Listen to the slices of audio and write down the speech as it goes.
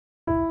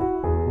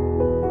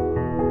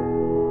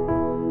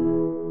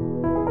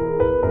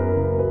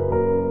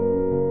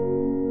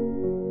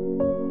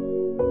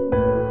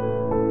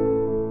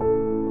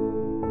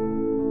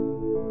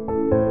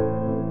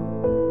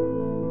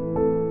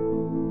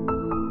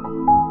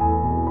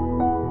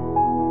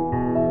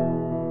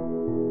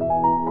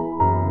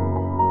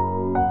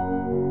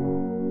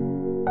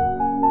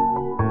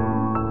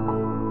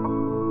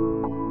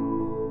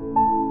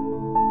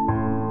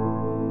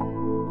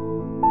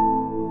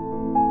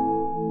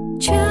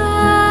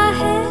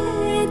चाहे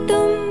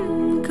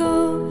तुमको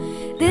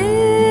दिल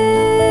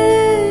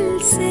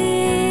से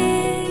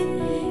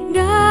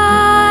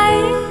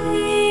गाए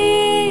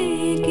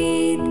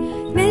गीत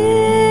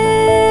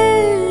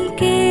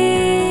मिलके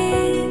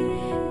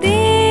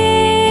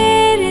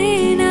तेरे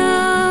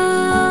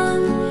नाम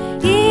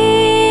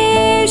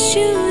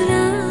यीशु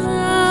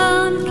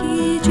नाम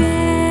की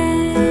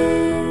जय।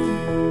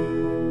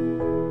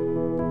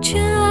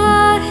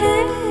 चाहे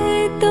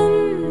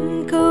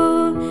तुमको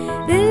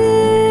दिल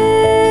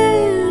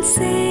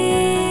से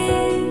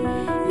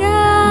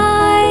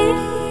गाए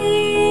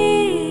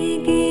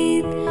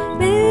गीत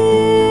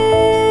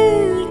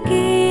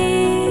मिलके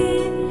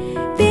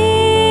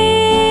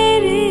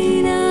तेरे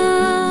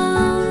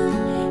नाम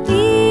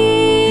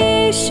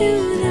यीशु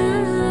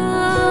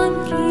नाम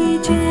की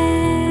जय।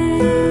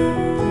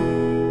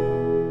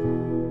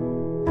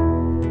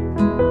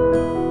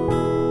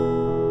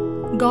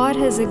 God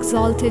has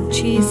exalted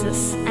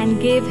Jesus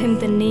and gave him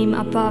the name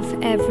above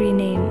every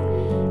name,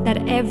 that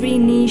every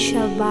knee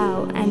shall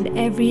bow and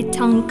every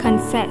tongue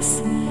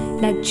confess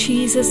that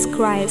Jesus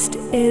Christ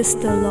is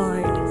the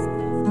Lord.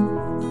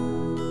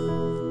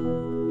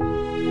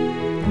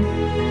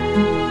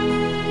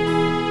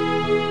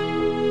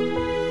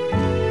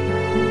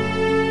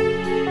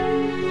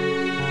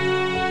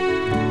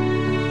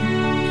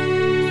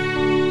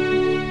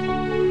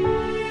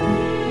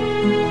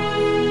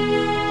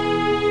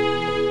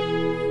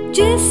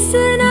 जिस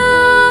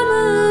नाम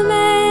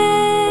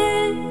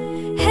में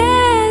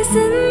है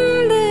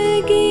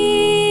जिंदगी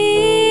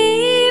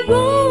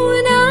वो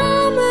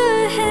नाम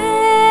है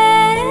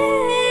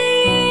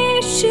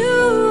यीशु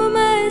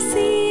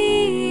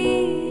मसीह।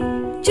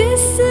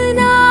 जिस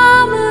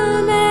नाम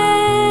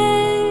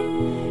में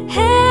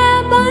है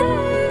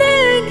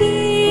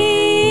बंदगी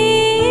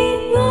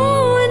वो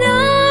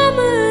नाम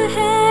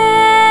है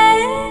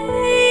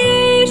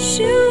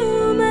यीशु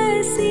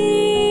मसीह।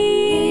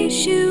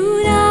 यीशु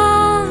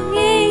नाम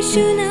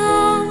यीशु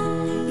नाम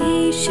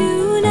यीशु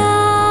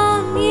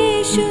नाम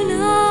यीशु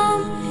नाम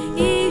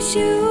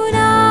यीशु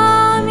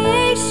नाम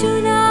यीशु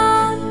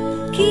नाम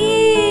की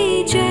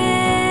जय।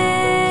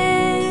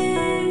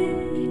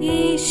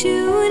 यीशु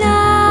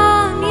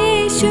नाम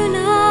यीशु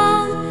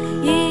नाम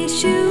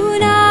यीशु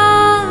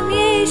नाम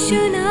यीशु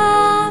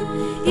नाम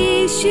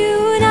यीशु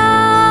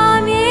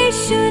नाम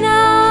यीशु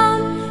नाम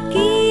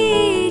की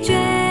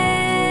जय।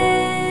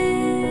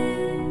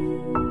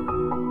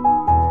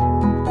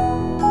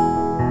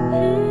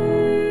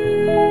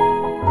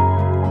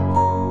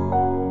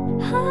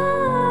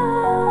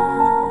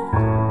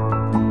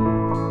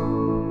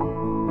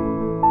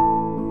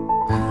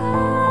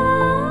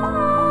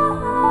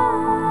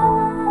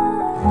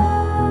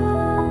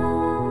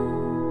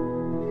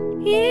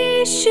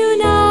 यीशु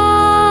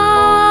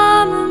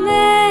नाम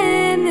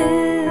में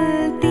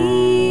मिलती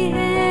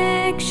है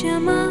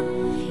क्षमा।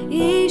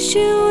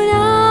 यीशु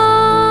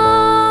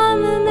नाम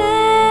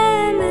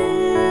में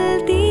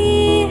मिलती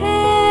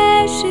है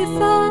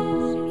शिफा।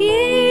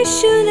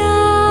 यीशु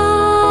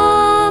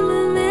नाम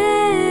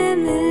में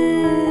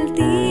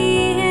मिलती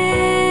है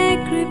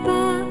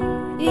कृपा।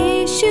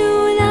 यीशु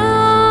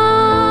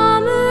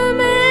नाम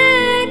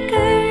में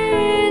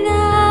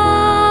करना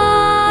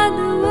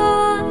दुआ।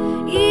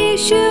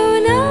 यीशु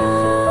नाम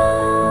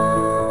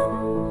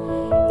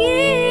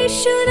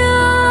यीशु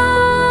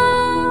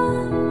नाम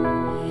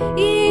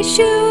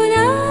यीशु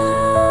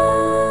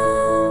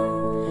नाम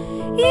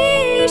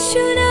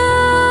यीशु नाम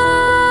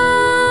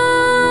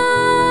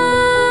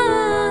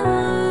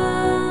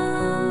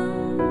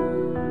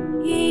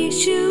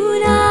यीशु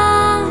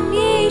नाम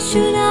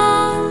यीशु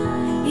नाम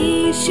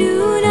यीशु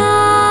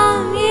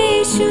नाम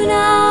यीशु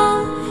नाम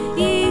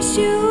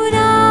यीशु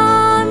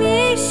नाम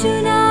यीशु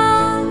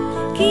नाम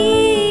की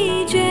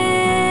जय।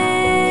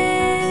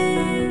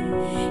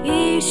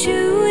 यीशु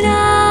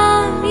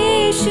नाम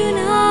यीशु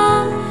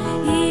नाम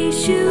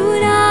यीशु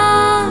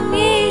नाम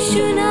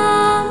यीशु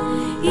नाम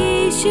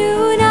यीशु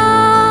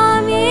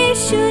नाम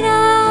यीशु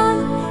नाम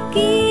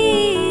की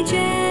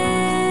जय।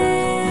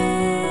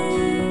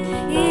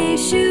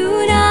 यीशु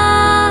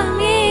नाम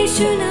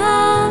यीशु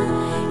नाम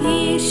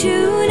यीशु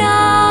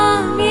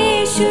नाम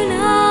यीशु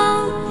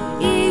नाम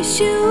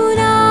यीशु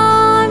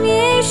नाम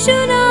यीशु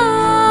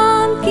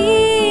नाम की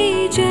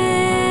जय।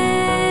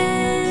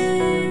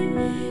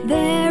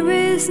 There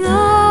is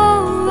no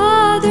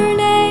other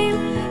name,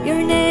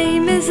 your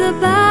name is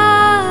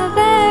above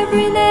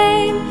every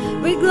name.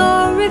 We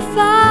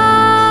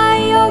glorify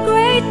your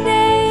great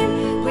name,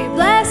 we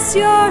bless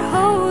your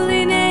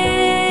holy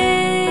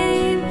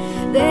name.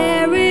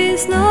 There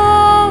is no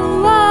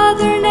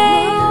other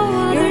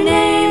name, your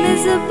name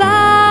is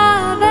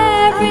above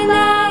every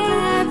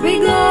name. We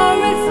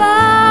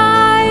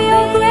glorify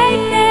your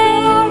great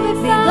name, we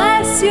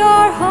bless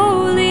your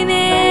holy name.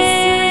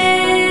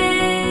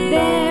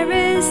 There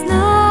is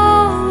no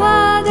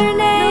other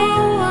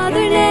name,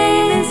 your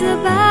name is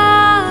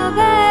above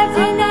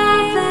every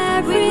name.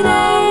 We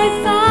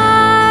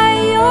glorify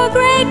your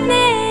great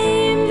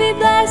name, we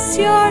bless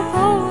your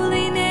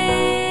holy name.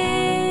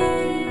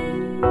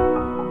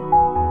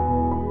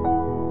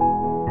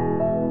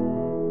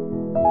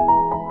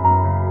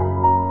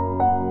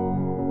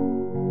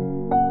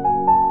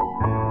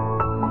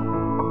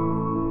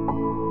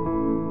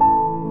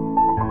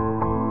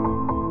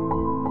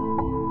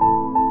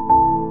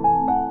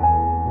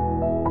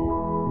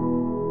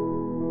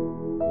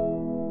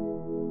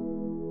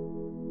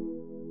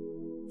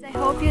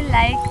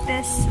 like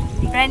this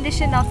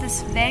rendition of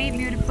this very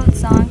beautiful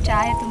song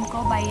Chahe Tumko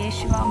by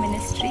Yeshua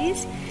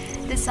Ministries.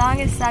 This song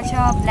is such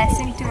a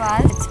blessing to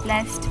us. It's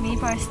blessed me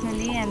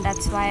personally, and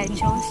that's why I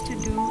chose to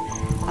do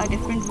a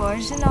different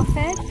version of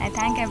it. I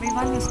thank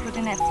everyone who's put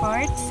in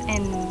efforts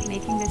in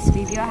making this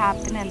video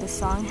happen and this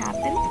song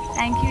happen.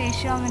 Thank you,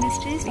 Yeshua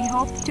Ministries. We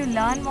hope to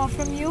learn more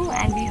from you,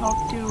 and we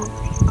hope to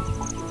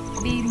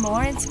be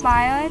more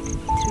inspired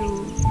through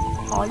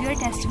all your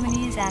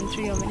testimonies and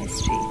through your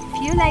ministry.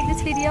 If you like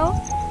this video,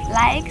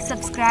 like,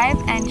 subscribe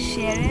and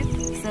share it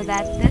so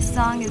that this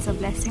song is a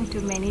blessing to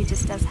many,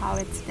 just as how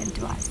it's been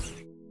to us.